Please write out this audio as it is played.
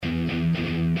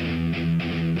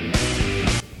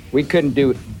We couldn't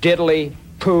do diddly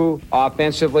poo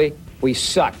offensively. We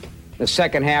sucked. The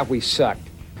second half, we sucked.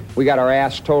 We got our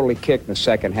ass totally kicked in the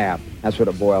second half. That's what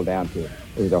it boiled down to. It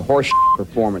was a horse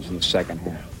performance in the second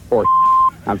half. Horse.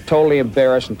 I'm totally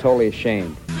embarrassed and totally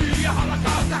ashamed.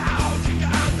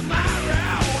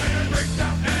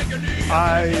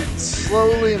 I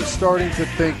slowly am starting to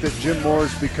think that Jim Moore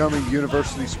is becoming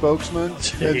university spokesman,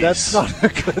 and that's not a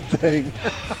good thing.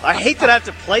 I hate that I have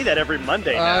to play that every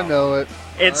Monday now. I know it.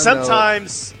 And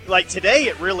sometimes, like today,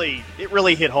 it really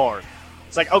hit hard.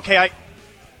 It's like, okay,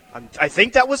 I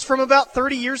think that was from about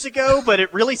 30 years ago, but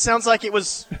it really sounds like it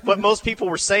was what most people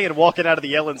were saying walking out of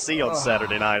the LNC on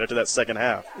Saturday night after that second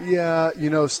half. Yeah,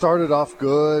 started off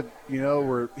good.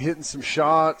 We're hitting some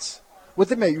shots. What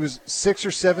they made, it was 6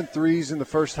 or 7 threes in the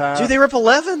first half. Dude, they were up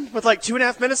 11 with like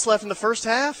 2.5 minutes left in the first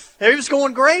half. It was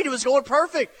going great. It was going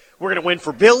perfect. We're going to win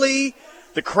for Billy.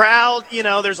 The crowd,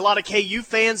 there's a lot of KU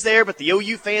fans there, but the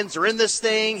OU fans are in this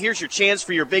thing. Here's your chance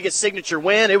for your biggest signature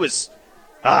win.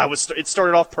 It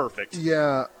started off perfect.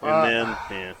 Yeah. And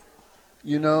then,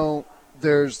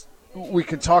 we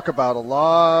can talk about a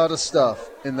lot of stuff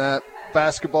in that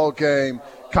basketball game,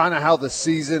 kind of how the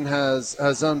season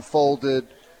has unfolded.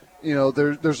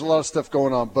 There's a lot of stuff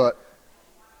going on, but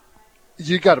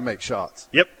you got to make shots.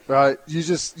 Yep. Right?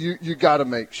 You got to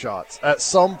make shots. At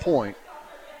some point,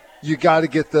 you got to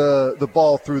get the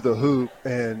ball through the hoop.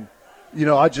 And,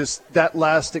 that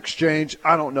last exchange,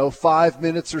 5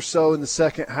 minutes or so in the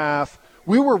second half,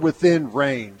 we were within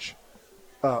range.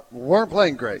 We weren't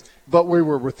playing great, but we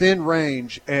were within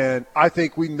range. And I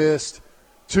think we missed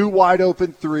 2 wide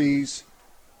open threes,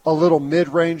 a little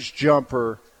mid-range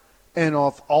jumper. And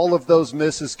off all of those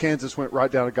misses, Kansas went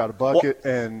right down and got a bucket.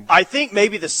 And I think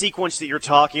maybe the sequence that you're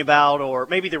talking about, or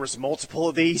maybe there was multiple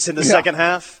of these in the second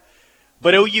half,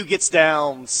 but OU gets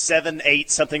down 7, 8,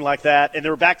 something like that, and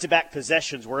there were back-to-back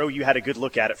possessions where OU had a good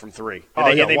look at it from three.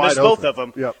 And they missed both of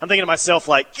them. Yep. I'm thinking to myself,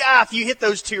 if you hit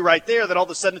those 2 right there, then all of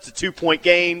a sudden it's a 2-point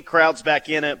game, crowd's back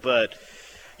in it. But,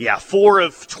 4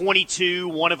 of 22,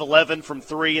 1 of 11 from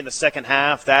 3 in the second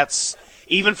half, that's –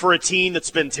 even for a team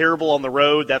that's been terrible on the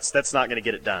road, that's not going to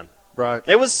get it done. Right.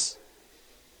 It was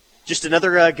just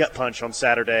another gut punch on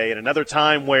Saturday, and another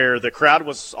time where the crowd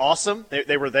was awesome.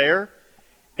 They were there,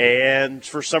 and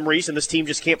for some reason, this team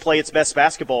just can't play its best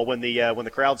basketball when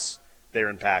the crowd's there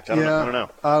in packed. I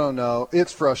don't know.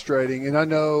 It's frustrating, and I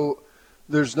know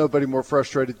there's nobody more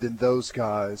frustrated than those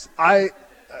guys.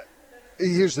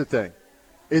 Here's the thing: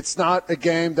 it's not a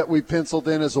game that we penciled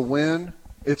in as a win.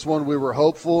 It's one we were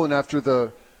hopeful, and after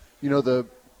the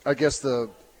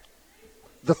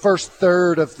first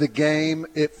third of the game,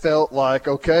 it felt like,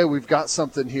 okay, we've got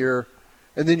something here,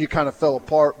 and then you kind of fell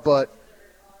apart. But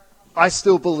I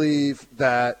still believe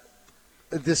that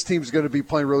this team's going to be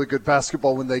playing really good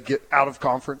basketball when they get out of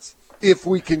conference. If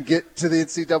we can get to the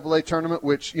NCAA tournament,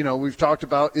 which, we've talked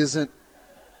about isn't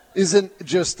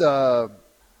just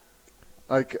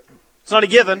it's not a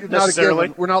given, necessarily.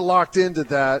 We're not locked into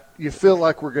that. You feel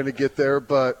like we're going to get there,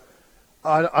 but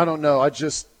I don't know.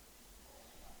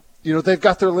 They've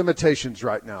got their limitations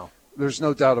right now. There's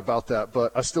no doubt about that,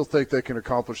 but I still think they can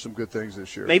accomplish some good things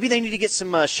this year. Maybe they need to get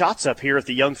some shots up here at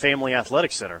the Young Family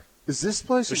Athletic Center. Is this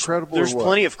place incredible? There's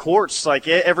plenty of courts.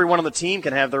 Everyone on the team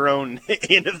can have their own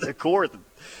end of the court.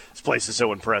 This place is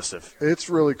so impressive. It's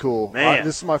really cool. Man.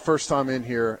 This is my first time in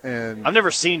here, and I've never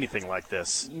seen anything like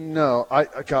this. No, I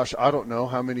don't know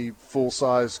how many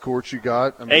full-size courts you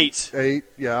got. 8. 8,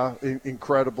 yeah,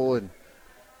 incredible. And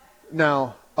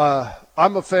now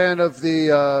I'm a fan of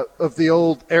the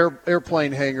old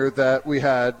airplane hangar that we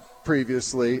had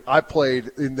previously. I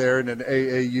played in there in an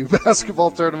AAU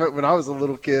basketball tournament when I was a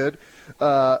little kid.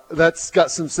 That's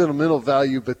got some sentimental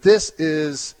value, but this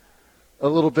is a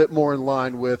little bit more in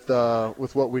line with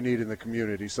what we need in the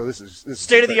community. So this is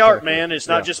state of the art, man. It's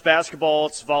not just basketball;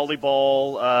 it's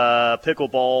volleyball,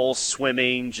 pickleball,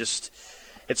 swimming.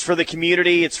 It's for the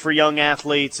community. It's for young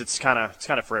athletes. It's kind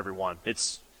of for everyone.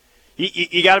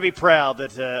 You got to be proud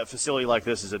that a facility like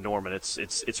this is in Norman.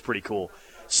 It's pretty cool.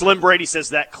 Slim Brady says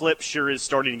that clip sure is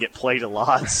starting to get played a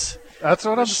lot. That's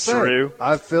what I'm saying. True.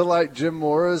 I feel like Jim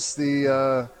Morris,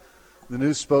 the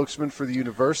new spokesman for the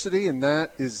university, and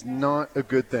that is not a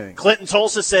good thing. Clinton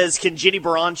Tulsa says, can Jenny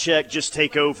Baranczyk just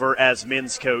take over as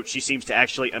men's coach? She seems to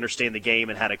actually understand the game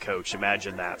and how to coach.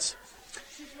 Imagine that.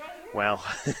 Well,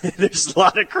 there's a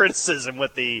lot of criticism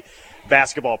with the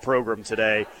basketball program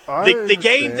today.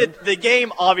 The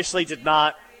game obviously did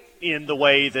not end the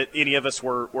way that any of us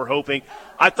were hoping.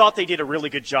 I thought they did a really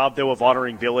good job, though, of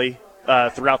honoring Billy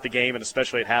throughout the game, and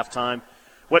especially at halftime.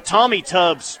 What Tommy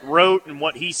Tubbs wrote and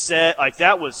what he said,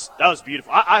 that was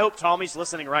beautiful. I hope Tommy's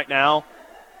listening right now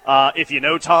If you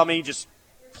know Tommy, just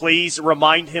please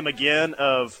remind him again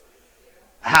of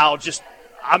how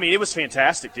it was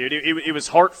fantastic, dude. It was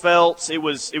heartfelt. It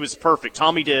was perfect.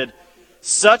 Tommy did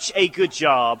such a good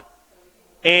job,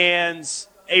 and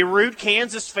a rude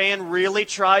Kansas fan really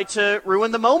tried to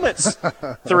ruin the moments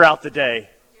throughout the day.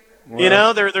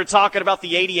 Well, they're talking about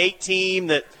the '88 team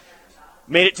that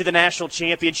made it to the national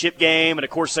championship game, and of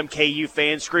course some KU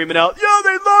fans screaming out, "Yeah,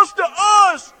 they lost to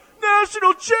us,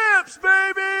 national champs,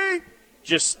 baby!"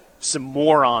 Just some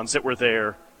morons that were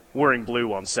there wearing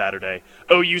blue on Saturday.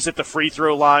 OU's at the free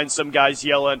throw line, some guys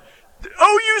yelling,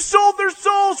 "OU sold their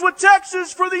souls with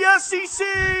Texas for the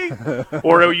SEC!"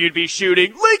 Or OU'd be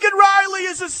shooting, "Lincoln Riley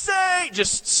is a saint!"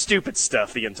 Just stupid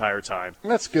stuff the entire time.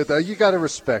 That's good, though. You got to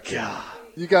respect it. Yeah.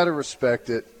 You got to respect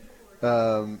it.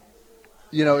 It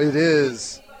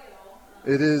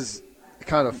is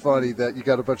kind of funny that you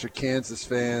got a bunch of Kansas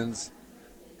fans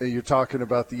and you're talking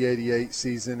about the '88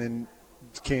 season and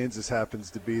Kansas happens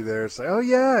to be there. It's like, oh,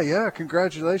 yeah,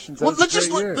 congratulations. Well, let's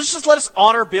just let us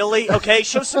honor Billy, okay?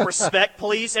 Show some respect,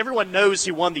 please. Everyone knows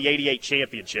who won the '88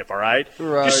 championship, all right?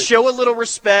 Right. Just show a little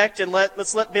respect and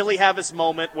let's let Billy have his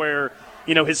moment where,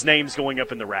 his name's going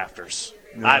up in the rafters.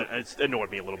 Yeah. It's annoyed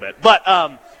me a little bit. But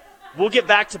we'll get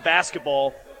back to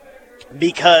basketball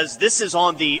because this is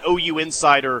on the OU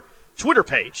Insider Twitter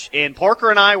page. And Parker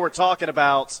and I were talking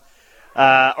about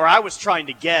or I was trying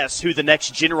to guess who the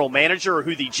next general manager or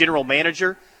who the general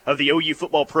manager of the OU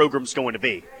football program is going to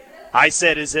be. I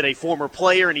said, is it a former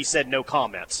player? And he said, no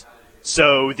comment.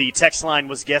 So the text line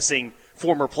was guessing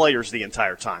former players the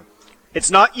entire time. It's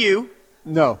not you.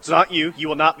 No. It's not you. You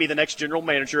will not be the next general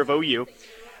manager of OU.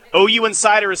 OU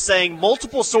Insider is saying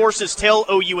multiple sources tell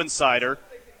OU Insider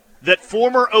that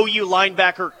former OU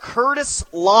linebacker Curtis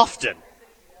Lofton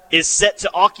is set to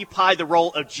occupy the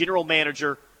role of general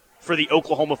manager for the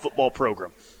Oklahoma football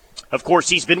program. Of course,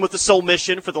 he's been with the Soul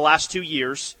Mission for the last 2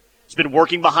 years. He's been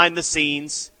working behind the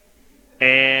scenes,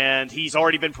 and he's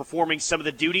already been performing some of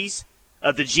the duties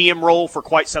of the GM role for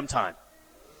quite some time.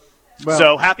 Well,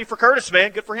 so happy for Curtis,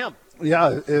 man. Good for him.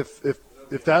 Yeah,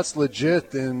 if that's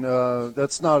legit, then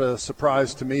that's not a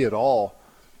surprise to me at all.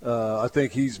 I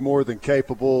think he's more than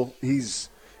capable. He's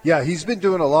been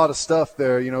doing a lot of stuff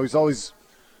there. He's always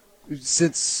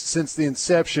since the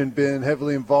inception been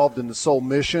heavily involved in the Soul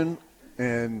Mission,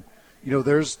 and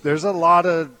there's a lot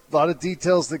of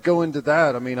details that go into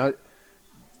that. I mean,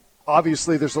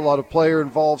 obviously there's a lot of player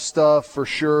involved stuff for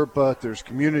sure, but there's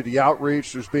community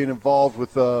outreach. There's being involved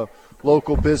with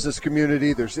local business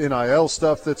community. There's NIL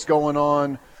stuff that's going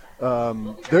on.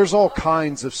 There's all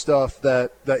kinds of stuff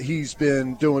that he's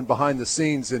been doing behind the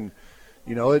scenes, and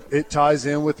it ties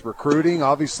in with recruiting.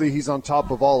 Obviously, he's on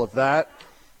top of all of that.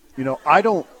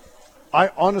 I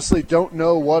honestly don't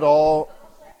know what all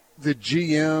the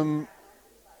GM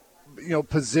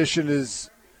position is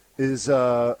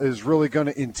really going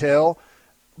to entail.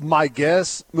 My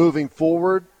guess moving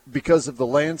forward, because of the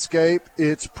landscape,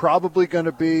 it's probably going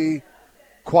to be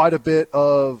quite a bit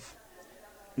of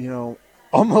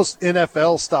almost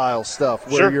NFL style stuff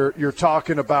where sure. you're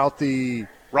talking about the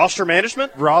roster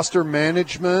management.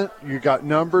 You got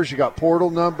numbers, you got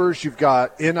portal numbers, you've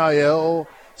got NIL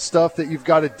stuff that you've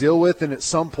got to deal with, and at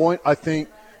some point I think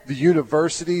the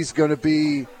university is going to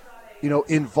be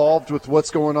involved with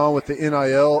what's going on with the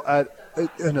NIL at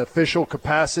an official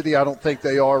capacity. I don't think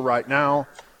they are right now.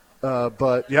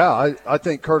 But, yeah, I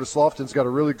think Curtis Lofton's got a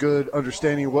really good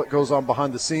understanding of what goes on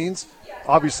behind the scenes.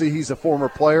 Obviously, he's a former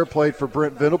player, played for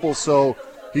Brent Venables, so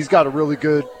he's got a really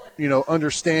good,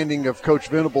 understanding of Coach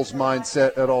Venables'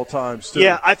 mindset at all times, too.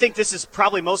 Yeah, I think this is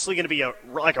probably mostly going to be a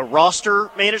roster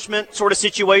management sort of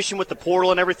situation with the portal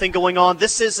and everything going on.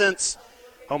 This isn't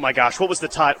 – oh, my gosh, what was the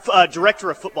title? Director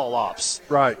of Football Ops.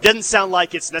 Right. Doesn't sound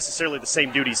like it's necessarily the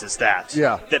same duties as that.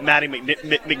 Yeah. That Matty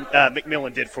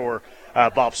McMillan did for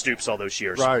Bob Stoops all those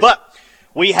years. Right. But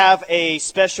we have a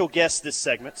special guest this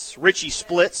segment. Richie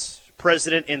Splitz,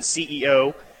 President and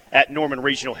CEO at Norman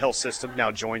Regional Health System, now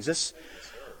joins us.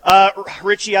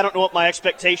 Richie, I don't know what my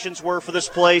expectations were for this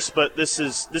place, but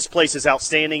this place is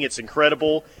outstanding. It's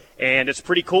incredible. And it's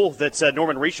pretty cool that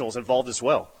Norman Regional is involved as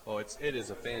well. Oh, it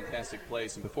is a fantastic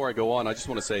place. And before I go on, I just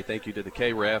want to say thank you to the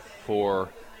KREF for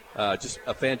just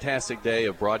a fantastic day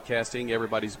of broadcasting.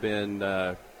 Everybody's been,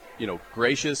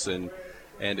 gracious and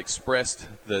expressed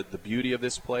the beauty of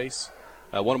this place.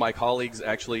 One of my colleagues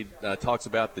actually talks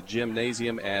about the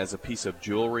gymnasium as a piece of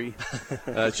jewelry.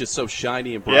 It's just so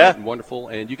shiny and bright and wonderful.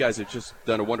 And you guys have just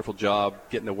done a wonderful job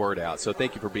getting the word out. So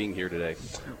thank you for being here today.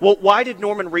 Well, why did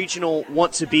Norman Regional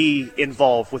want to be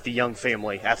involved with the Young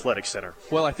Family Athletic Center?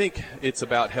 Well, I think it's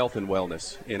about health and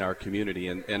wellness in our community.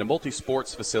 And a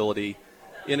multi-sports facility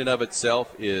in and of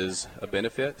itself is a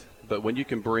benefit. But when you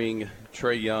can bring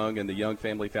Trey Young and the Young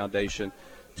Family Foundation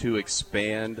to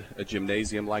expand a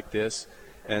gymnasium like this,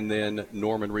 and then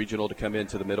Norman Regional to come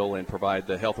into the middle and provide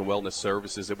the health and wellness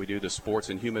services that we do, the sports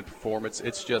and human performance,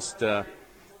 it's just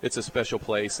it's a special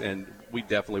place, and we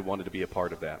definitely wanted to be a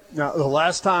part of that. Now, the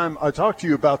last time I talked to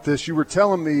you about this, you were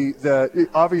telling me that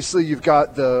obviously you've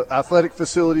got the athletic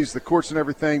facilities, the courts and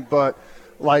everything, but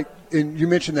and you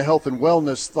mentioned the health and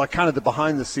wellness, like kind of the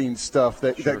behind-the-scenes stuff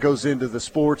that goes into the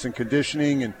sports and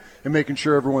conditioning and making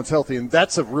sure everyone's healthy. And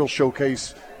that's a real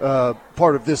showcase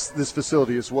part of this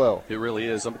facility as well. It really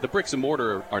is. The bricks and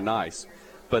mortar are nice,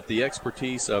 but the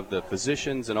expertise of the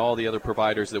physicians and all the other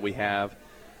providers that we have,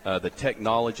 the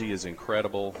technology is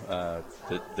incredible.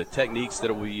 The techniques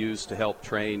that we use to help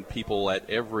train people at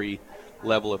every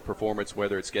level of performance,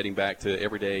 whether it's getting back to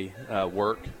everyday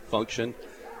work function,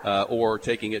 or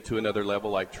taking it to another level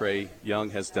like Trey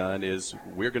Young has done, is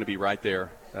we're going to be right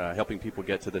there helping people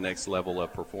get to the next level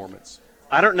of performance.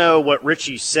 I don't know what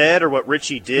Richie said or what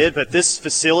Richie did, but this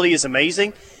facility is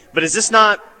amazing. But is this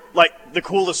not like the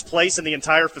coolest place in the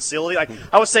entire facility? Like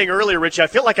I was saying earlier, Richie, I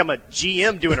feel like I'm a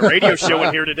GM doing a radio show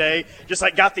in here today. Just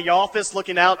like got the office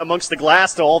looking out amongst the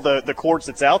glass to all the courts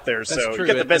that's out there. That's so true.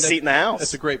 You got the best seat in the house.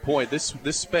 That's a great point. This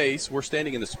space, we're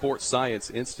standing in the Sports Science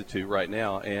Institute right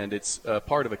now, and it's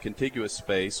part of a contiguous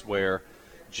space where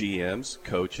GMs,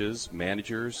 coaches,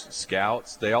 managers,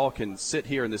 scouts, they all can sit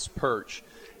here in this perch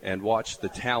and watch the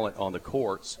talent on the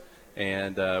courts.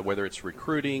 And whether it's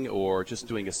recruiting or just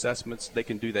doing assessments, they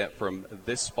can do that from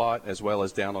this spot as well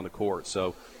as down on the court.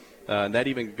 So and that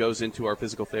even goes into our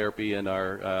physical therapy and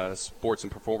our sports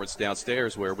and performance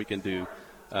downstairs, where we can do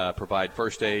provide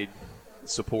first aid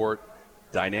support,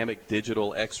 dynamic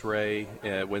digital x-ray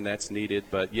when that's needed.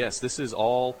 But, yes, this is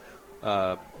all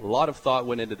a lot of thought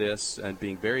went into this and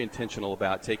being very intentional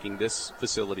about taking this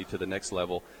facility to the next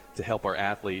level to help our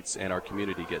athletes and our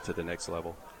community get to the next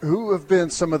level. Who have been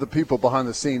some of the people behind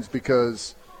the scenes?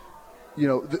 Because,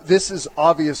 this is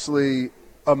obviously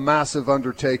a massive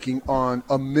undertaking on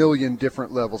a million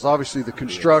different levels. Obviously the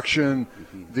construction,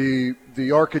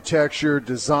 the architecture,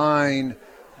 design,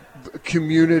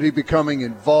 community becoming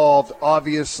involved,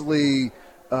 obviously,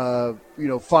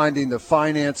 finding the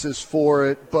finances for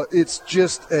it. But it's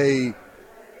just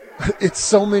it's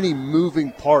so many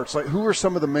moving parts. Like, who are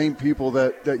some of the main people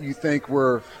that you think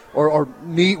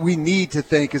we need to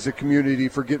thank as a community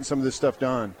for getting some of this stuff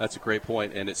done? That's a great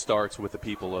point, and it starts with the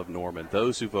people of Norman,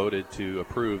 those who voted to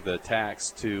approve the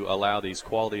tax to allow these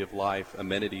quality of life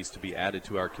amenities to be added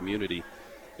to our community.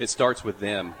 It starts with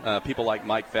them. People like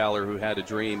Mike Fowler, who had a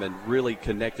dream and really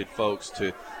connected folks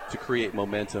to create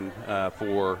momentum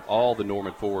for all the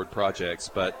Norman Forward projects.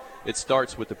 But it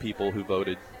starts with the people who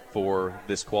voted for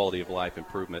this quality of life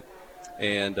improvement.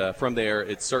 And from there,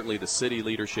 it's certainly the city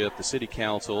leadership, the city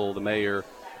council, the mayor,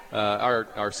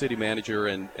 our city manager,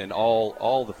 and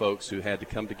all the folks who had to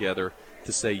come together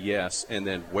to say yes. And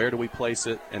then where do we place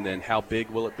it? And then how big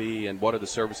will it be? And what are the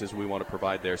services we want to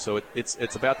provide there? So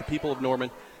it's about the people of Norman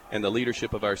and the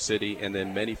leadership of our city, and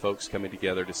then many folks coming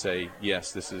together to say,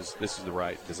 yes, this is the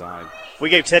right design. If we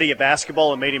gave Teddy a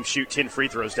basketball and made him shoot 10 free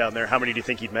throws down there, how many do you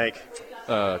think he'd make?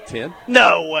 10.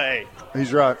 No way.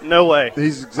 He's right. No way.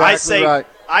 He's exactly right.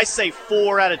 I say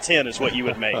 4 out of 10 is what you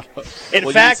would make.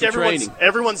 In fact,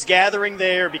 everyone's gathering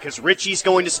there because Richie's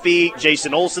going to speak,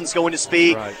 Jason Olson's going to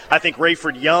speak. Right. I think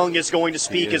Rayford Young is going to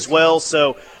speak as well.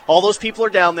 So all those people are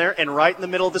down there, and right in the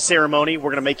middle of the ceremony, we're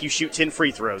going to make you shoot 10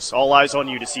 free throws. All eyes on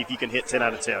you to see if you can hit 10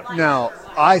 out of 10. Now,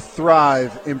 I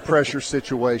thrive in pressure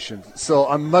situations, so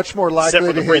I'm much more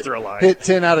likely to hit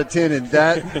 10 out of 10 in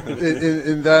that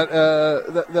in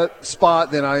that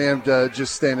spot than I am to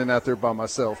just standing out there by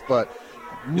myself. But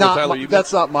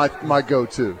that's not my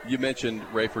go-to. You mentioned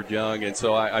Rayford Young, and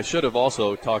so I should have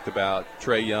also talked about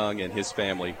Trey Young and his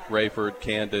family, Rayford,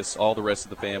 Candace, all the rest of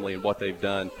the family, and what they've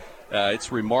done.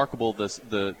 It's remarkable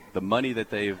the money that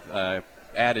they've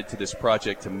added to this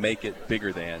project to make it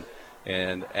bigger than.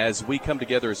 And as we come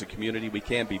together as a community, we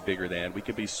can be bigger than. We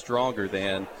can be stronger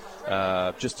than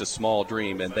just a small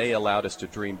dream. And they allowed us to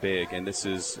dream big. And this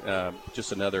is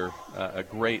just another a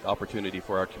great opportunity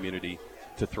for our community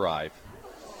to thrive.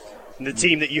 And the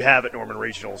team that you have at Norman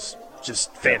Regionals,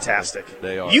 just fantastic.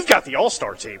 They are. You've got the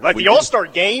All-Star team. The All-Star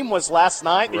game was last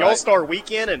night, the All-Star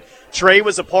weekend, and Trey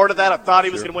was a part of that. I thought he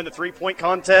was going to win the three-point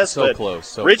contest. So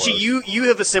close. Richie, you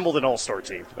have assembled an All-Star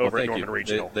team over at Norman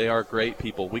Regional. They are great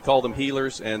people. We call them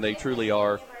healers, and they truly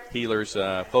are healers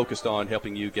focused on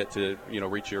helping you get to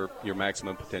reach your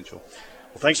maximum potential.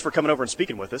 Well, thanks for coming over and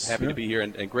speaking with us. Happy to be here,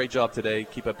 and great job today.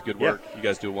 Keep up the good work. You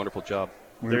guys do a wonderful job.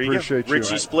 There you appreciate go. you.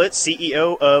 Richie Splitt,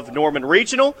 CEO of Norman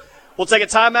Regional. We'll take a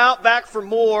timeout. Back for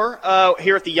more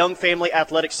here at the Young Family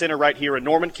Athletic Center right here in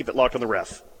Norman. Keep it locked on the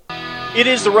Ref. It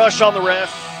is the Rush on the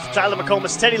Ref. Tyler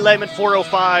McComas, Teddy Lehman,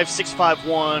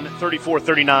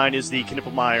 405-651-3439 is the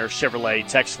Knippelmeyer Chevrolet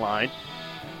text line.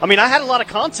 I mean, I had a lot of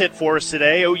content for us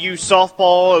today. OU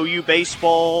softball, OU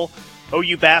baseball,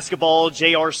 OU basketball,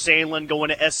 J.R. Sandlin going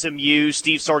to SMU,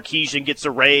 Steve Sarkisian gets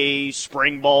a raise,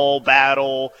 spring ball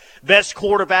battle, best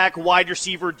quarterback, wide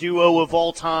receiver duo of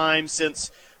all time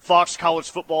since Fox College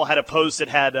Football had a post that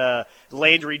had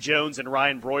Landry Jones and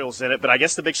Ryan Broyles in it. But I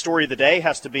guess the big story of the day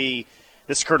has to be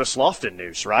this Curtis Lofton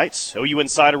news, right? OU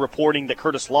Insider reporting that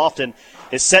Curtis Lofton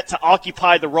is set to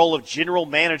occupy the role of general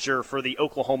manager for the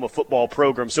Oklahoma football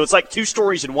program. So it's like two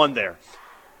stories in one there.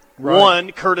 Right.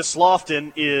 One, Curtis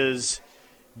Lofton is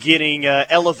getting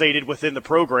elevated within the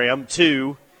program.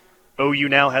 Two, OU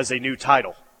now has a new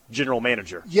title, general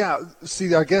manager. Yeah,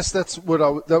 see, I guess that's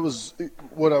what that was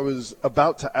what I was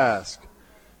about to ask,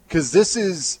 because this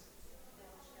is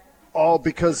all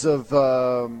because of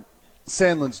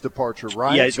Sandlin's departure,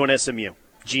 right? Yeah, he's going to SMU,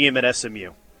 GM at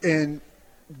SMU. And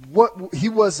what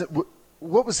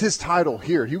was his title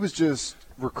here? He was just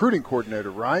recruiting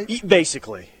coordinator, right?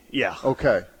 Basically, yeah.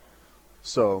 Okay.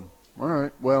 So, all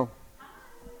right. Well,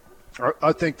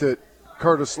 I think that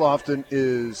Curtis Lofton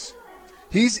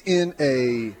he's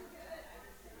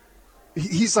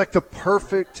like the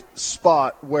perfect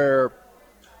spot where,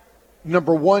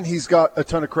 number one, he's got a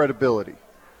ton of credibility.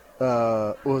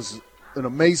 Was an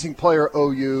amazing player at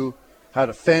OU, had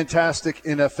a fantastic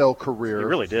NFL career. He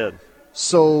really did.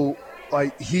 So,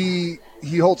 like, he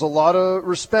holds a lot of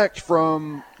respect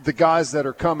from the guys that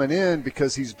are coming in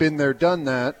because he's been there, done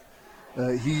that.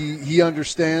 He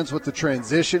understands what the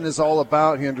transition is all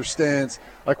about. He understands,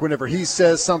 like, whenever he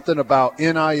says something about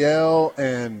NIL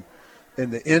and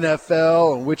the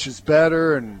NFL and which is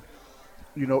better, and,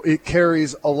 you know, it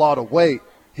carries a lot of weight.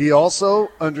 He also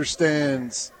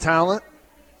understands talent.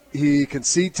 He can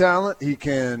see talent. He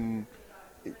can,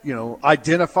 you know,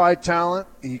 identify talent.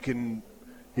 He can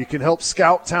help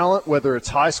scout talent, whether it's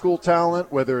high school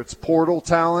talent, whether it's portal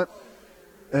talent.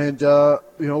 And, you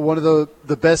know, one of the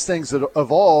best things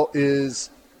of all is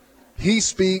he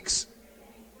speaks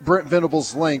Brent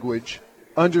Venables' language,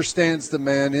 understands the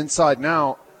man inside and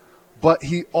out, but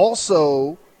he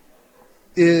also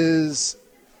he's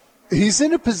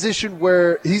in a position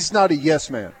where he's not a yes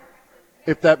man,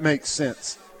 if that makes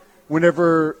sense.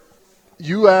 Whenever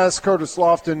you ask Curtis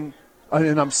Lofton,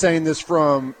 and I'm saying this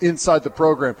from inside the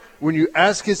program, when you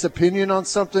ask his opinion on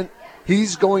something,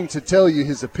 he's going to tell you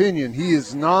his opinion. He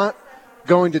is not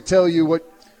going to tell you what.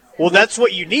 Well, that's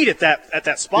what you need at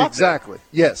that spot. Exactly.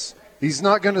 There. Yes. He's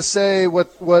not going to say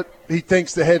what he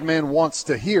thinks the head man wants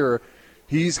to hear.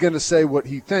 He's going to say what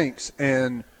he thinks,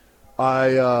 and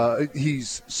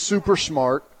he's super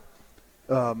smart.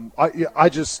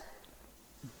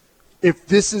 If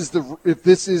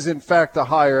this is in fact a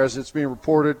hire as it's being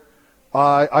reported,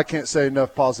 I can't say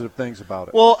enough positive things about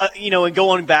it. Well, you know, and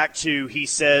going back to he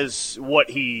says what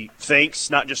he thinks,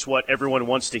 not just what everyone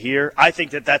wants to hear. I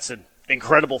think that that's an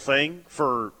incredible thing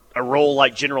for a role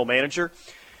like general manager.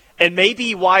 And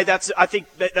maybe why I think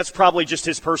that's probably just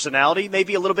his personality,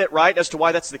 maybe a little bit, right, as to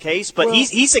why that's the case. But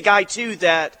he's a guy, too,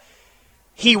 that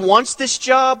he wants this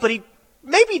job, but he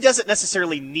doesn't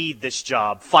necessarily need this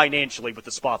job financially with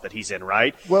the spot that he's in,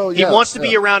 right? Well, yeah, he wants to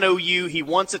be around OU. He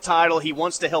wants a title. He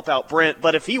wants to help out Brent.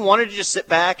 But if he wanted to just sit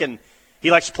back and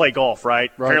he likes to play golf,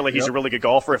 right? Apparently he's a really good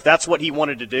golfer. If that's what he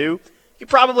wanted to do, he'd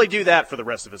probably do that for the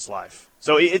rest of his life.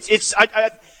 So I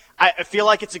feel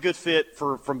like it's a good fit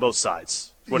from both sides.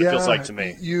 What it feels like to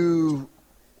me.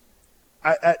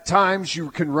 At times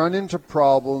you can run into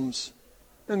problems,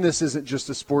 and this isn't just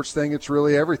a sports thing, it's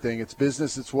really everything. It's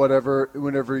business, it's whatever.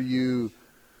 Whenever you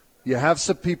have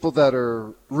some people that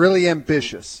are really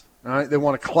ambitious, right? They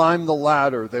want to climb the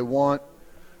ladder. They want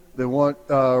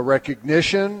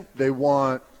recognition. They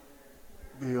want,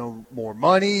 you know, more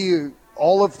money,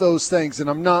 all of those things. And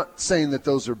I'm not saying that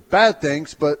those are bad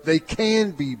things, but they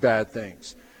can be bad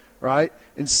things, right?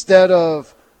 Instead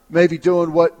of maybe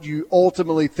doing what you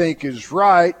ultimately think is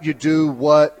right, you do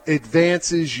what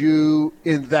advances you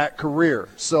in that career.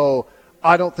 So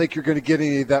I don't think you're going to get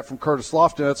any of that from Curtis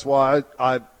Lofton. That's why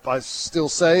I still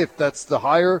say if that's the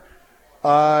hire,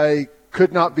 I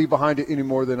could not be behind it any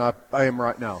more than I am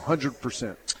right now,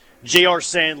 100%. J.R.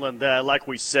 Sandlin, like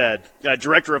we said,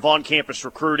 director of on-campus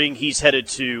recruiting, he's headed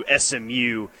to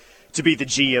SMU to be the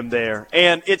GM there.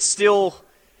 And it's still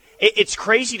 – it's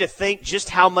crazy to think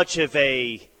just how much of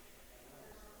a –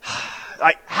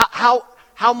 like how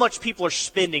how much people are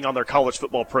spending on their college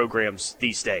football programs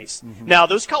these days. Now,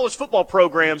 those college football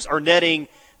programs are netting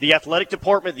the athletic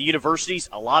department, the universities,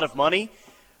 a lot of money.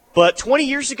 But 20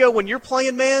 years ago when you're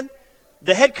playing, man,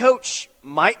 the head coach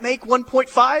might make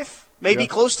 1.5, maybe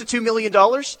close to $2 million.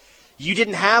 You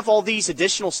didn't have all these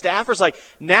additional staffers. Like,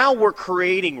 now we're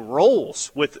creating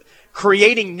roles with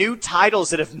creating new titles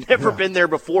that have never been there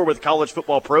before with college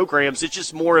football programs. It's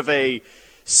just more of a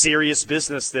serious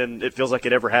business than it feels like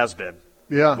it ever has been.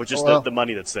 Yeah. With just the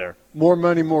money that's there. More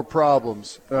money, more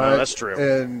problems. Right? That's true.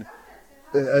 And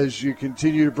as you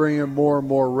continue to bring in more and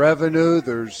more revenue,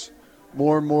 there's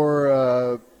more and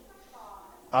more,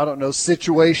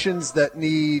 situations that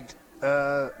need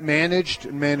managed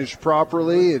and managed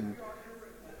properly. And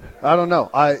I don't know.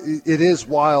 It is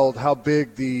wild how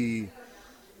big the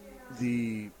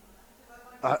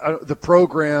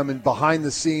program and behind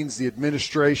the scenes, the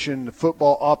administration, the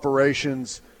football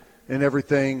operations, and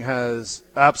everything has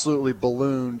absolutely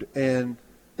ballooned. And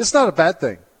it's not a bad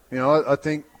thing. I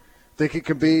think it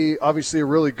can be obviously a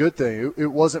really good thing. It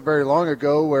wasn't very long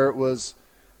ago where it was,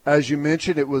 as you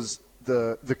mentioned, it was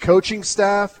the coaching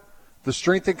staff, the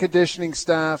strength and conditioning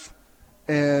staff,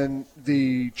 and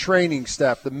the training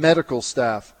staff, the medical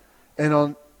staff.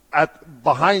 And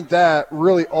behind that,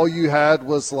 really all you had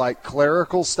was like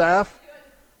clerical staff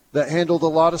that handled a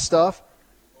lot of stuff.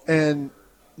 And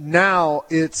now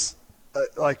it's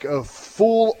like a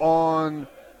full-on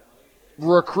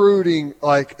recruiting,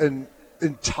 like an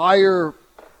entire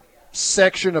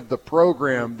section of the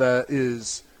program that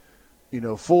is,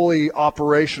 fully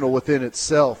operational within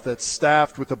itself, that's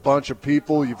staffed with a bunch of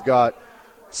people. You've got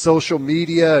social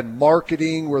media and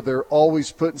marketing where they're always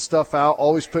putting stuff out,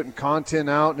 always putting content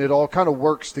out, and it all kind of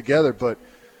works together. But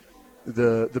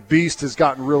the beast has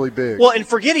gotten really big. Well, and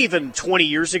forget even 20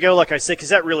 years ago, like I said, because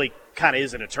that really kind of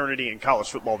is an eternity in college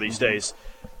football these days.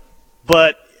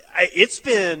 But it's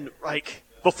been, like,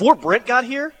 before Brent got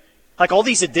here, like all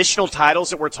these additional titles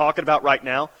that we're talking about right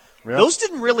now, those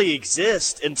didn't really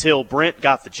exist until Brent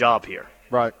got the job here.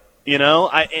 Right.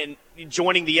 And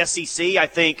joining the SEC, I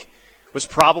think, was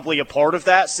probably a part of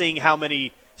that, seeing how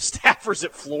many staffers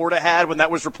that Florida had when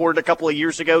that was reported a couple of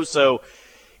years ago. So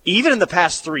even in the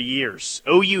past 3 years,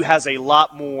 OU has a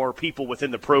lot more people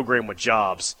within the program with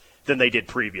jobs than they did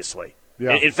previously.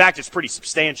 Yeah. In fact, it's pretty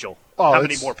substantial how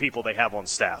many more people they have on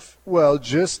staff. Well,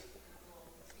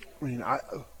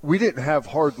 we didn't have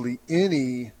hardly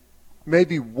any,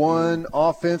 maybe one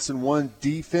offense and one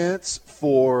defense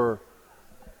for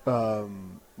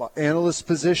analyst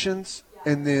positions,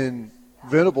 and then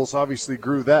Venables obviously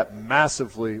grew that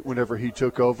massively whenever he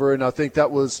took over, and I think that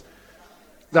was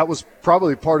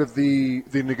probably part of the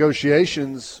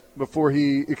negotiations before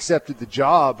he accepted the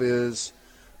job, is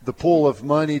the pool of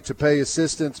money to pay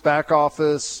assistants, back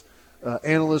office,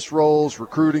 analyst roles,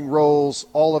 recruiting roles,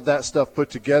 all of that stuff put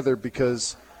together,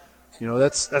 because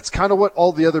that's kind of what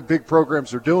all the other big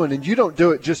programs are doing. And you don't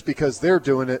do it just because they're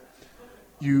doing it.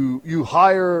 You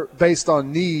hire based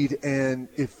on need, and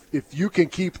if you can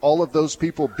keep all of those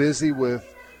people busy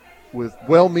with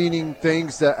well-meaning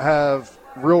things that have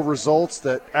real results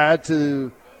that add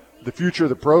to the future of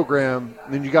the program,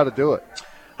 then you got to do it.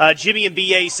 Jimmy in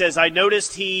BA says, I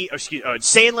noticed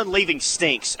Sandlin leaving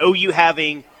stinks. OU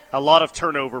having a lot of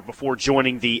turnover before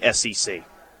joining the SEC.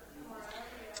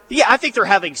 Yeah, I think they're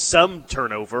having some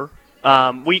turnover.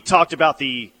 We talked about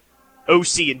the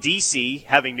OC and DC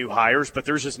having new hires, but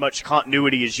there's as much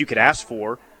continuity as you could ask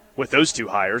for with those two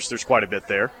hires. There's quite a bit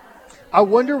there. I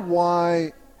wonder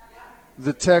why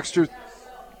the texter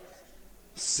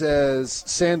says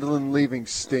Sandlin leaving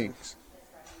stinks.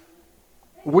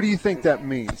 What do you think that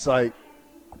means? Like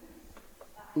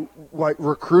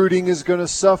recruiting is going to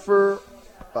suffer?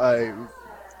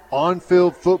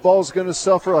 On-field football is going to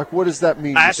suffer? Like, what does that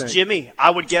mean? Ask Jimmy. I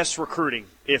would guess recruiting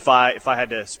if I had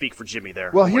to speak for Jimmy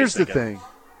there. Well, here's the thing.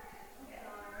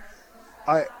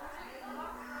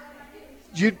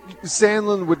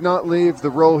 Sandlin would not leave the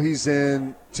role he's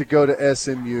in to go to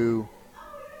SMU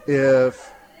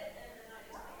if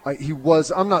he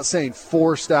was, I'm not saying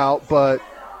forced out, but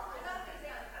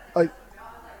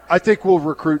I think we'll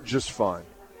recruit just fine.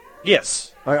 Yes.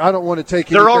 I don't want to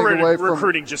take anything away from – They're already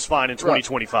recruiting just fine in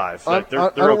 2025. Right. They're I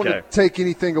don't okay. want to take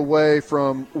anything away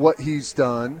from what he's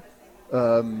done,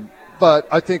 but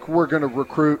I think we're going to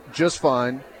recruit just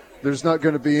fine. There's not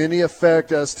going to be any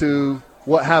effect as to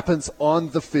what happens on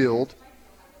the field.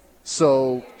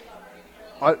 So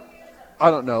I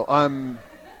don't know.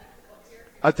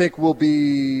 I think we'll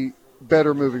be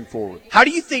better moving forward. How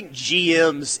do you think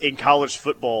GMs in college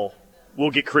football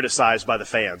will get criticized by the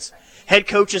fans? Head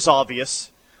coach is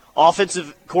obvious.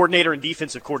 Offensive coordinator and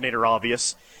defensive coordinator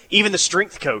obvious. even the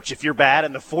strength coach, if you're bad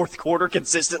in the fourth quarter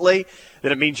consistently,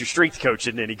 then it means your strength coach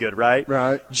isn't any good, right?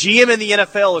 Right. GM in the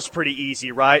NFL is pretty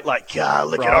easy, right? Like, God,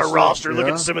 look at our roster. Look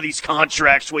yeah. at some of these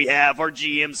contracts we have. Our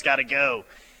GM's got to go.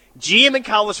 GM in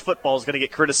college football is going to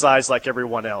get criticized like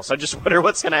everyone else. I just wonder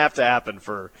what's going to happen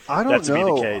for that to be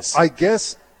the case. I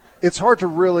guess it's hard to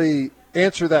really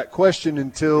answer that question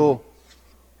until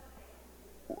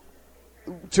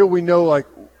we know, like,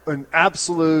 an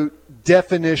absolute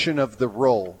definition of the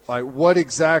role. Like, what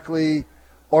exactly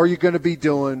are you going to be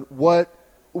doing? What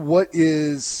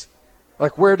is,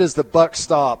 like, where does the buck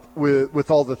stop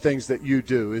with all the things that you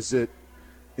do? Is it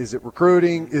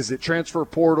recruiting? Is it transfer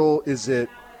portal? Is it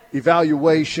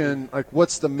evaluation? Like,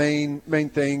 what's the main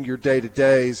thing your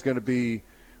day-to-day is going to be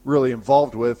really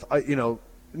involved with?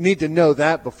 Need to know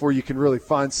that before you can really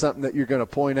find something that you're going to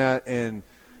point at and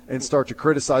start to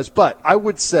criticize. But I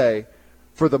would say,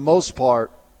 for the most part,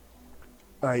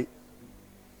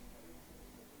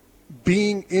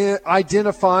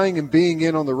 identifying and being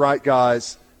in on the right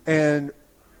guys, and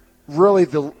really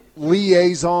the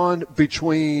liaison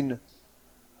between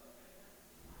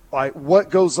what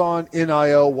goes on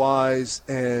NIL-wise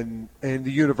and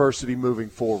the university moving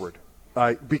forward.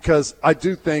 Because I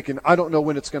do think, and I don't know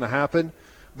when it's going to happen,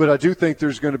 but I do think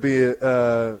there's going to be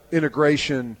an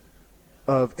integration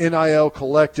of NIL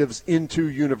collectives into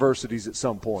universities at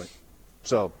some point.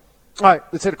 So, all right,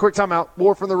 let's hit a quick timeout.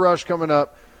 More from The Rush coming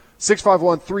up.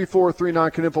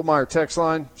 651-3439 Knippelmeyer text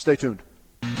line. Stay tuned.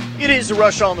 It is The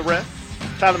Rush on the Ref.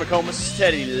 Tyler McComas,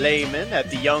 Teddy Lehman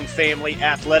at the Young Family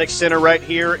Athletic Center right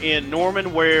here in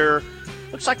Norman, where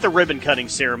looks like the ribbon-cutting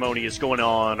ceremony is going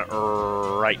on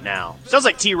right now. Sounds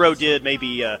like T-Row did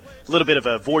maybe a little bit of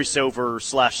a voiceover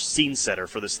 / scene setter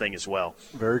for this thing as well.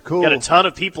 Very cool. Got a ton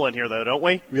of people in here, though, don't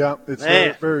we? Yeah, it's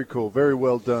very, very cool. Very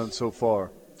well done so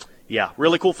far. Yeah,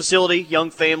 really cool facility,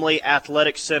 Young Family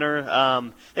Athletic Center.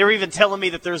 They were even telling me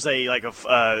that there's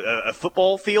a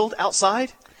football field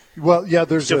outside. Well, yeah,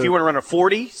 So if you want to run a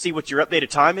 40, see what your updated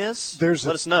time is, let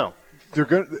us know.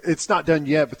 It's not done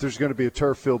yet, but there's going to be a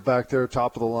turf field back there,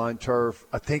 top of the line turf.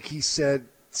 I think he said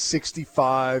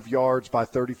 65 yards by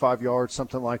 35 yards,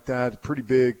 something like that. Pretty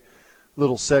big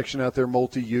little section out there,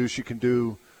 multi-use. You can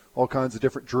do all kinds of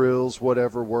different drills,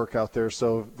 whatever, work out there.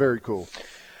 So very cool.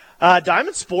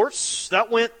 Diamond Sports, that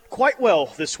went quite well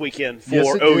this weekend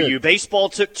for OU. Did. Baseball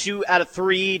took 2 out of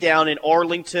 3 down in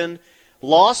Arlington.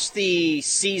 Lost the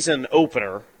season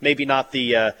opener, maybe not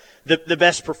the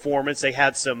best performance. They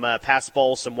had some pass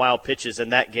balls, some wild pitches in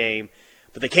that game.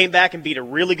 But they came back and beat a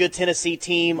really good Tennessee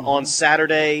team on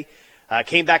Saturday.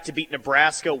 Came back to beat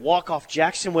Nebraska. Walk-off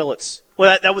Jackson Willits.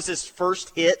 Well, that was his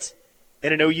first hit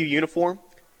in an OU uniform,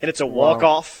 and it's a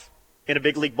walk-off in a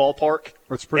big league ballpark.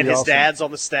 That's pretty awesome. And his dad's on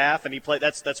the staff, and he played.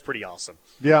 That's pretty awesome.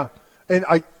 Yeah, and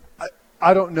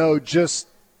I don't know, just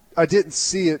 – I didn't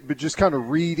see it, but just kind of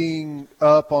reading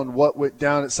up on what went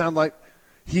down, it sounded like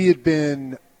he had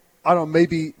been, I don't know,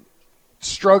 maybe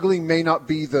struggling may not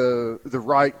be the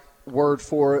right word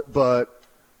for it, but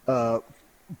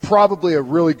probably a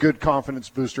really good confidence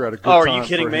booster at a good time. Oh, are you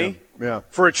kidding me? Yeah.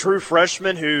 For a true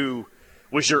freshman who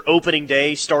was your opening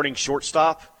day starting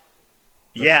shortstop?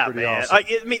 That's man. Awesome.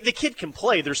 I mean, the kid can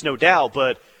play, there's no doubt,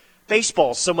 but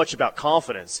baseball is so much about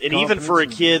confidence. And even for a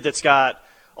kid that's got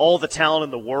all the talent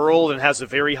in the world and has a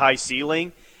very high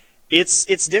ceiling, it's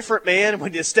different, man,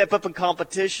 when you step up in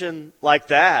competition like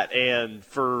that. And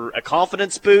for a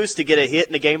confidence boost to get a hit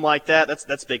in a game like that,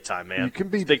 that's big time, man.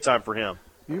 It's big time for him.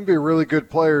 You can be a really good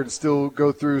player and still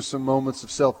go through some moments of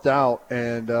self-doubt,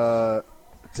 and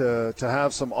to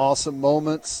have some awesome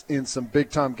moments in some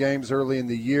big-time games early in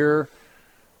the year,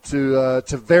 to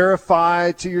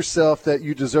verify to yourself that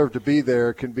you deserve to be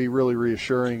there can be really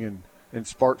reassuring and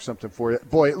spark something for you.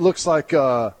 Boy, it looks like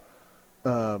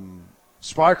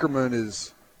Spikerman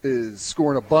is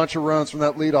scoring a bunch of runs from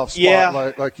that leadoff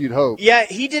spot, like you'd hope. Yeah,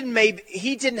 he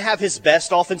didn't have his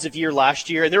best offensive year last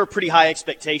year, and there were pretty high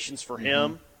expectations for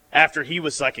him after he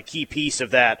was like a key piece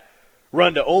of that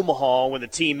run to Omaha when the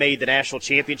team made the national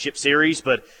championship series.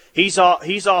 But he's off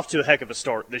to a heck of a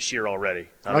start this year already.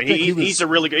 I mean, he's a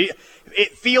really good.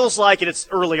 It feels like, and it's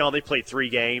early on. They played 3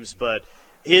 games, but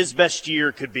his best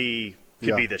year could be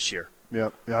this year.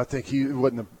 Yeah, I think he in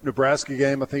the Nebraska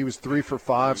game. I think he was 3 for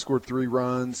 5, scored 3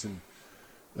 runs, and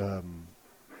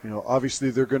obviously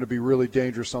they're going to be really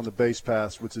dangerous on the base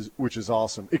pass, which is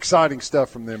awesome. Exciting stuff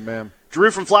from them, man. Drew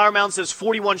from Flower Mound says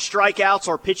 41 strikeouts.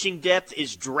 Our pitching depth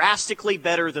is drastically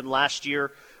better than last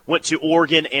year. Went to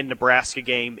Oregon and Nebraska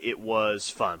game. It was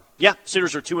fun. Yeah,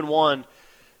 Sooners are 2-1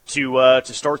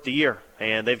 to start the year,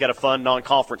 and they've got a fun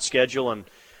non-conference schedule, and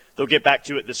they'll get back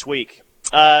to it this week.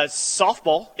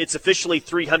 Softball. It's officially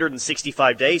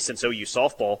 365 days since OU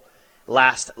softball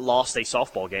last lost a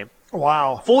softball game.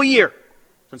 Wow. Full year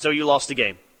since OU lost a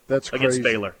game. That's against crazy.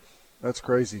 Baylor. That's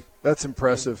crazy. That's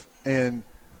impressive. And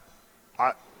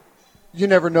you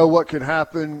never know what could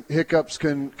happen. Hiccups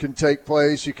can take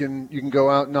place. You can go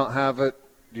out and not have it.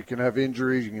 You can have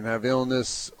injuries. You can have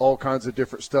illness. All kinds of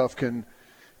different stuff can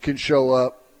show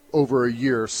up over a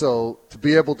year. So to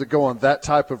be able to go on that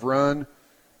type of run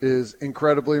is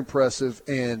incredibly impressive.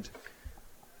 And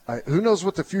who knows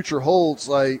what the future holds.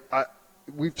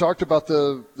 We've talked about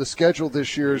the schedule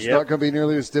this year is not going to be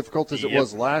nearly as difficult as it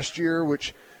was last year,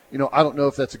 which, I don't know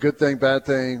if that's a good thing, bad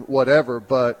thing, whatever,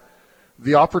 but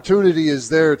the opportunity is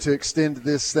there to extend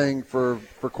this thing for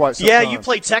quite some time. Yeah, you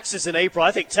play Texas in April.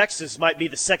 I think Texas might be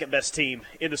the second best team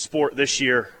in the sport this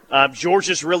year.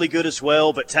 Georgia's really good as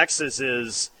well, but Texas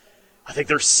is, I think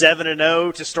they're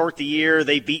 7-0 to start the year.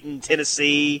 They've beaten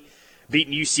Tennessee,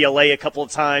 beaten UCLA a couple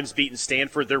of times, beaten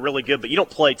Stanford. They're really good, but you don't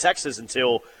play Texas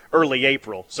until early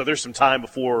April, so there's some time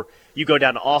before you go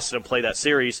down to Austin and play that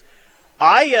series.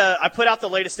 I put out the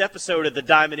latest episode of the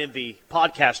Diamond Envy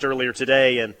podcast earlier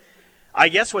today, and I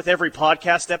guess with every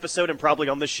podcast episode and probably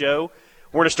on this show,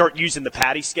 we're going to start using the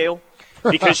Patty scale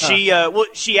because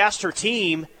she asked her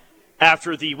team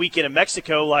after the weekend in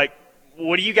Mexico,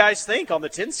 what do you guys think on the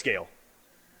 10 scale?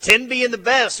 10 being the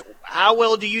best, how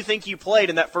well do you think you played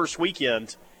in that first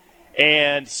weekend?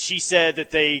 And she said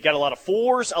that they got a lot of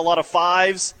 4s, a lot of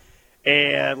 5s,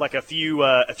 and a few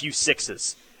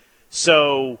 6s.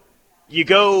 So you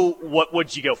go, what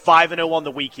would you go, 5-0 on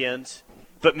the weekend?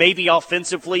 But maybe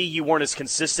offensively you weren't as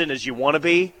consistent as you want to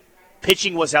be.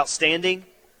 Pitching was outstanding.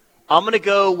 I'm going to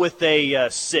go with a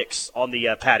 6 on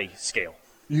the Patty scale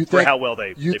for how well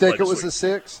they You they think played it was this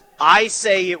week. a 6? I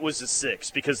say it was a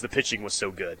 6 because the pitching was so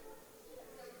good.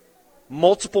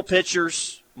 Multiple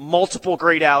pitchers, multiple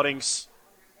great outings.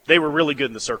 They were really good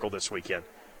in the circle this weekend.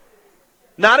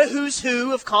 Not a who's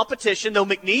who of competition, though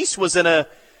McNeese was in a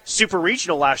super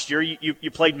regional last year. You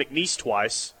played McNeese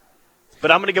twice. But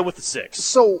I'm going to go with the 6.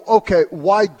 So, okay,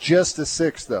 why just a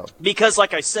 6, though? Because,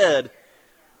 like I said,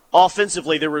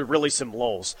 offensively there were really some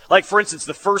lulls. Like, for instance,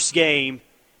 the first game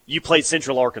you played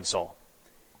Central Arkansas.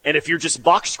 And if you're just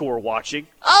box score watching,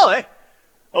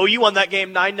 you won that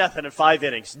game 9-0 in 5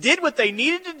 innings. Did what they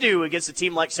needed to do against a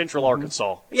team like Central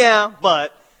Arkansas. Yeah,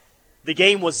 but the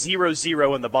game was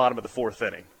 0-0 in the bottom of the 4th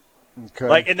inning.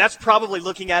 Okay. And that's probably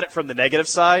looking at it from the negative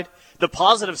side. The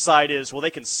positive side is, they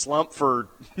can slump for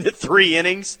 3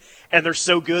 innings, and they're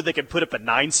so good they can put up a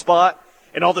 9 spot,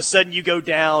 and all of a sudden you go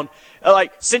down.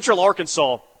 Like Central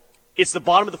Arkansas, it's the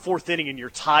bottom of the 4th inning, and you're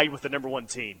tied with the number 1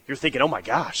 team. You're thinking, oh, my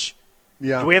gosh,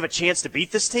 do we have a chance to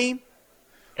beat this team?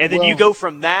 And then you go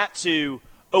from that to,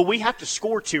 we have to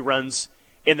score 2 runs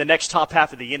in the next top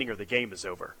half of the inning or the game is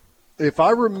over. If I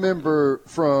remember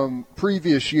from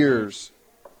previous years,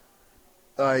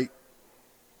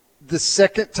 the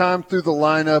second time through the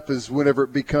lineup is whenever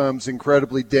it becomes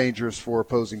incredibly dangerous for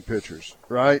opposing pitchers,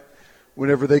 right?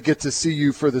 Whenever they get to see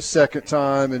you for the second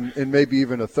time and maybe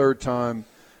even a third time.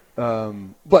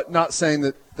 But not saying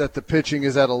that the pitching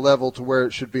is at a level to where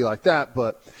it should be like that.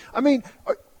 But,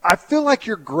 I feel like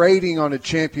you're grading on a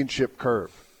championship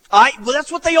curve.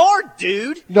 That's what they are,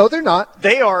 dude. No, they're not.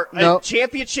 They are a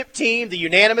championship team, the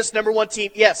unanimous number 1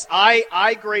 team. Yes,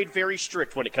 I grade very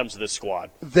strict when it comes to this squad.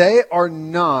 They are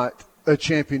not a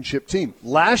championship team.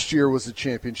 Last year was a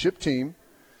championship team.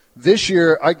 This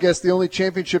year, I guess the only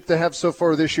championship they have so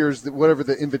far this year is whatever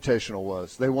the Invitational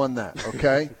was. They won that,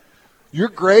 okay? You're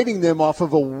grading them off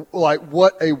of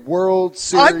what a World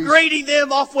Series. I'm grading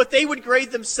them off what they would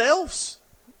grade themselves.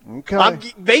 Okay. I'm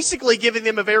basically giving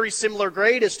them a very similar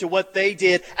grade as to what they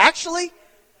did. Actually,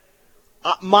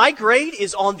 my grade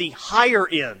is on the higher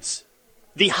ends,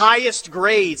 the highest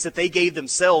grades that they gave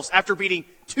themselves after beating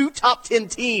 2 top 10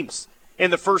 teams in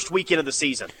the first weekend of the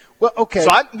season. Well, okay.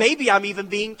 So maybe I'm even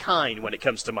being kind when it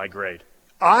comes to my grade.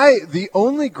 The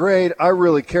only grade I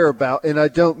really care about, and I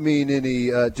don't mean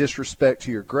any disrespect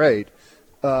to your grade,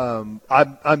 I'm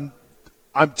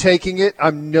taking it.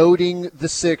 I'm noting the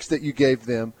 6 that you gave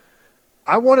them.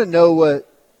 I want to know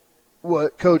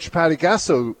what Coach Patty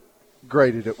Gasso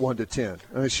graded at 1 to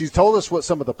 10. She told us what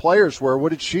some of the players were. What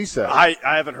did she say? I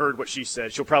haven't heard what she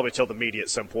said. She'll probably tell the media at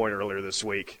some point earlier this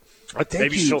week.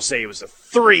 Maybe she'll say it was a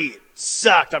 3.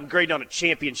 Sucked. I'm grading on a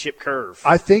championship curve.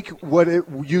 I think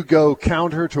you go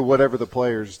counter to whatever the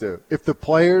players do. If the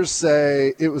players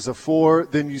say it was a 4,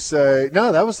 then you say,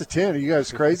 no, that was a 10. Are you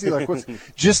guys crazy?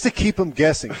 Just to keep them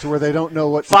guessing to where they don't know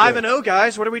what to 5-0,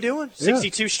 guys. What are we doing?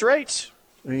 62 straight.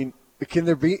 Can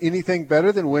there be anything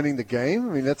better than winning the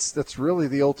game? That's really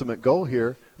the ultimate goal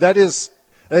here. That is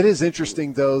It is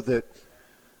interesting, though, that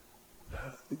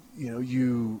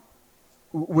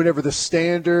whenever the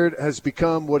standard has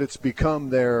become what it's become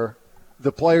there,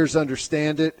 the players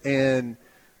understand it, and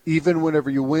even whenever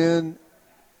you win,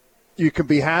 you can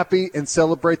be happy and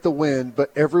celebrate the win,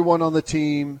 but everyone on the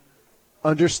team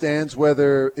understands,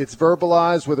 whether it's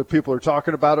verbalized, whether people are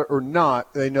talking about it or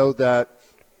not, they know that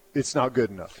it's not good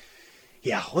enough.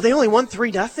 Yeah, well, they only won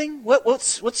 3-0.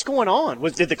 What's going on?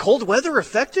 Did the cold weather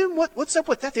affect him? What's up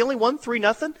with that? They only won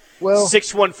 3-0. Well,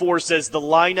 614 says the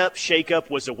lineup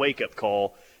shakeup was a wake-up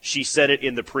call. She said it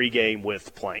in the pregame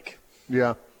with Plank.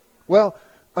 Yeah, well,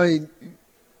 I mean,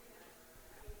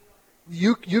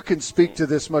 you can speak to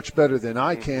this much better than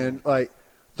I can. Like,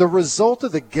 the result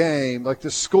of the game, like the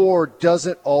score,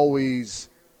 doesn't always.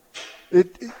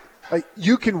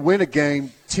 You can win a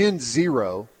game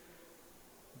 10-0,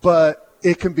 but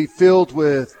it can be filled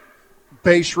with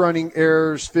base running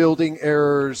errors, fielding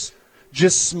errors,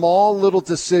 just small little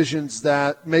decisions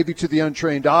that maybe to the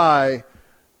untrained eye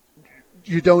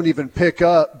you don't even pick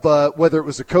up. But whether it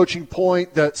was a coaching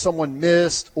point that someone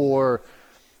missed, or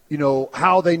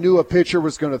how they knew a pitcher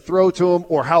was going to throw to them,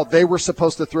 or how they were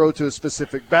supposed to throw to a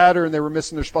specific batter and they were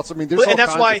missing their spots. I mean, there's all kinds of things.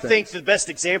 And that's why I think the best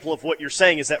example of what you're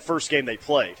saying is that first game they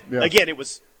played. Yeah. Again, it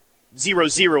was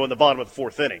 0-0 in the bottom of the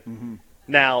fourth inning. Mm-hmm.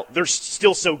 Now, they're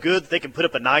still so good that they can put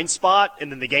up a 9 spot,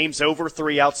 and then the game's over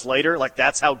 3 outs later. Like,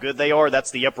 that's how good they are.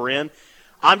 That's the upper end.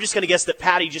 I'm just going to guess that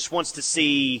Patty just wants to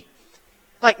see,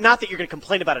 like, not that you're going to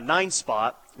complain about a 9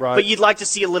 spot, right, but you'd like to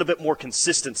see a little bit more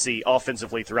consistency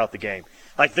offensively throughout the game.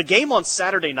 Like, the game on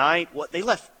Saturday night, they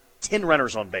left 10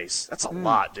 runners on base. That's a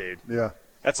lot, dude. Yeah.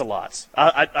 That's a lot.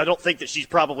 I don't think that she's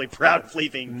probably proud of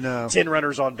leaving 10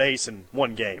 runners on base in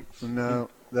one game. No,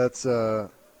 that's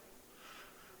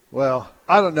well,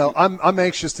 I don't know. I'm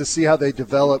anxious to see how they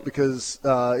develop because,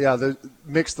 they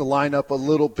mix the lineup a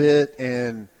little bit,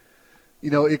 and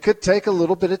it could take a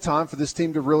little bit of time for this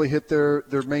team to really hit their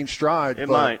main stride. It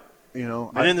might.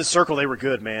 And in the circle, they were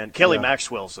good, man. Kelly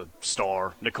Maxwell's a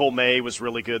star. Nicole May was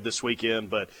really good this weekend,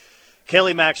 but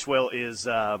Kelly Maxwell is.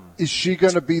 Is she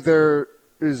going to be their?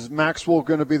 Is Maxwell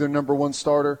going to be their number one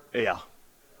starter? Yeah.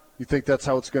 You think that's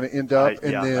how it's going to end up?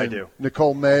 I do.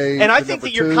 Nicole May. And I think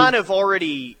that you're kind of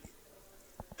already.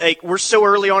 Like, we're so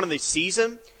early on in the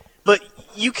season, but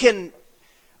you can.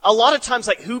 A lot of times,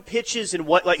 like, who pitches and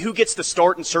what, like, who gets the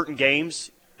start in certain games,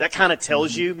 that kind of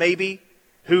tells you maybe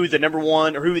who the number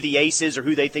one or who the ace is or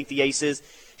who they think the ace is.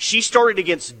 She started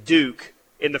against Duke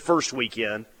in the first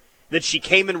weekend. Then she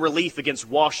came in relief against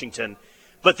Washington.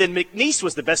 But then McNeese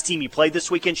was the best team he played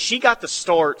this weekend. She got the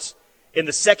start in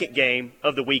the second game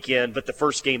of the weekend, but the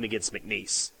first game against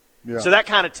McNeese. Yeah. So that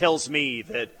kind of tells me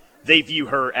that they view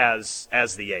her as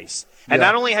the ace. And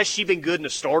not only has she been good in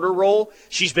a starter role,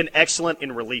 she's been excellent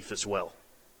in relief as well.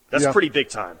 That's pretty big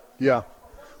time. Yeah.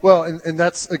 Well, and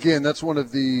that's one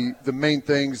of the main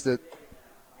things, that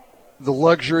the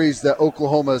luxuries that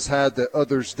Oklahoma has had that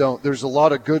others don't. There's a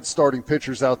lot of good starting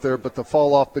pitchers out there, but the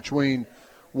fall off between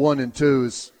 1 and 2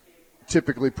 is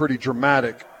typically pretty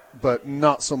dramatic, but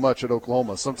not so much at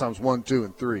Oklahoma. Sometimes 1, 2,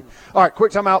 and 3. All right,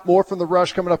 quick timeout. More from The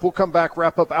Rush coming up. We'll come back,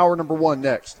 wrap up hour number 1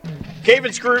 next.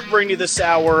 Cavens Group bring you this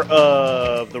hour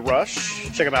of The Rush.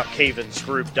 Check them out,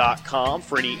 cavensgroup.com,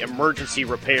 for any emergency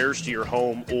repairs to your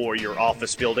home or your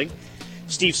office building.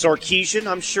 Steve Sarkisian,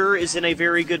 I'm sure, is in a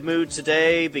very good mood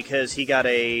today because he got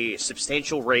a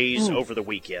substantial raise over the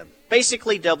weekend,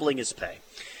 basically doubling his pay.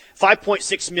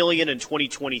 $5.6 million in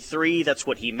 2023. That's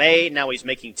what he made. Now he's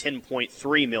making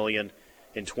 $10.3 million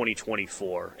in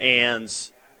 2024.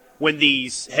 And when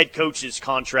these head coaches'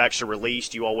 contracts are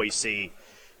released, you always see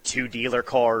 2 dealer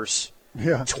cars,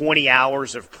 20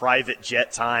 hours of private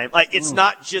jet time. Like, it's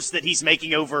not just that he's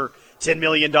making over $10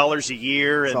 million a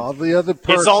year. It's and all the other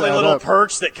perks. It's all the little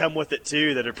perks that come with it,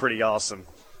 too, that are pretty awesome.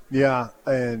 Yeah,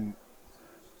 and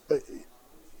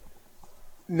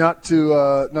not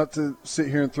to sit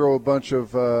here and throw a bunch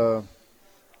of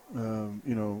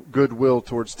goodwill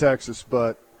towards Texas,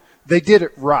 but they did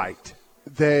it right.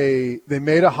 They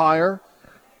made a hire.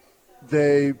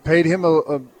 They paid him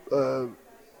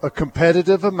a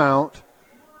competitive amount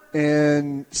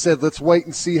and said, let's wait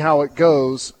and see how it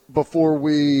goes before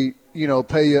we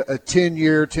pay a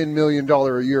 10-year, $10 million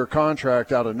a year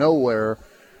contract out of nowhere.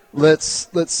 Let's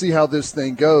see how this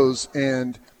thing goes.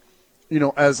 And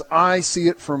as I see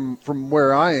it from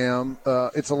where I am,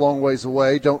 it's a long ways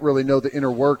away. Don't really know the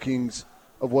inner workings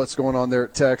of what's going on there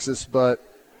at Texas. But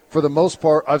for the most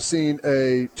part, I've seen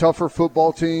a tougher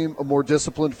football team, a more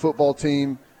disciplined football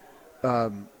team,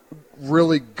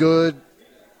 really good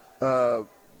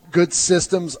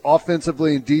systems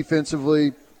offensively and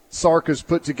defensively. Sark has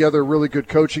put together a really good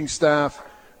coaching staff.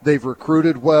 They've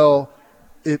recruited well.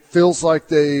 It feels like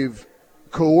they've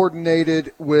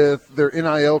coordinated with their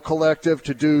NIL collective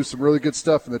to do some really good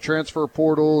stuff in the transfer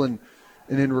portal and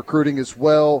in recruiting as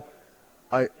well.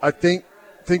 I think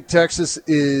Texas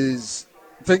is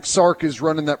 – I think Sark is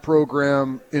running that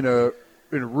program in a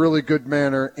really good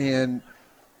manner, and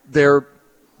they're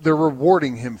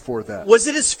rewarding him for that. Was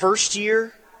it his first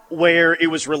year where it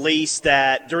was released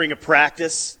that during a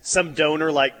practice, some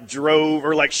donor drove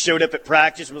or showed up at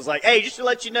practice and was like, "Hey, just to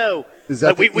let you know,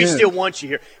 that we still want you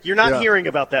here." You're not hearing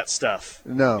about that stuff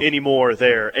anymore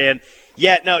there. And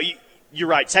you're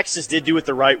right. Texas did do it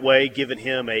the right way, giving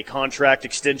him a contract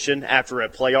extension after a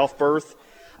playoff berth.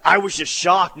 I was just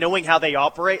shocked knowing how they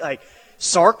operate.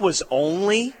 Sark was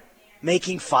only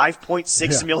making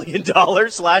 $5.6 million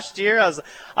last year.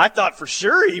 I thought for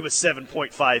sure he was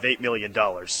 $7.58 million.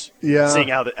 Yeah, seeing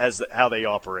how they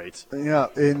operate. Yeah,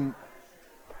 and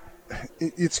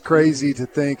it's crazy to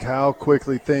think how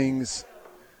quickly things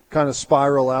kind of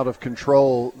spiral out of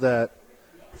control. That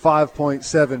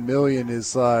 $5.7 million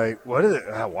is what is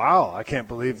it? Wow, I can't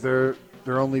believe they're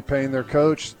only paying their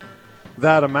coach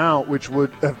that amount, which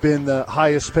would have been the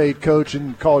highest paid coach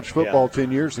in college football 10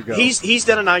 years ago. He's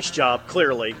done a nice job,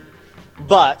 clearly,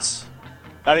 but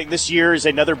I think this year is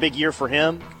another big year for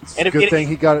him. It's a good thing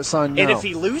he got it signed now. And if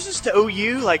he loses to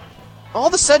OU, all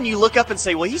of a sudden you look up and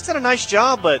say, well, he's done a nice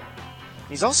job, but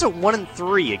he's also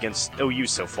 1-3 against OU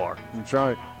so far. That's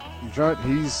right.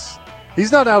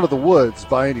 He's not out of the woods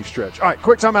by any stretch. All right,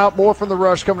 quick timeout. More from The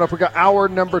Rush coming up. We got hour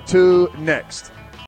number 2 next.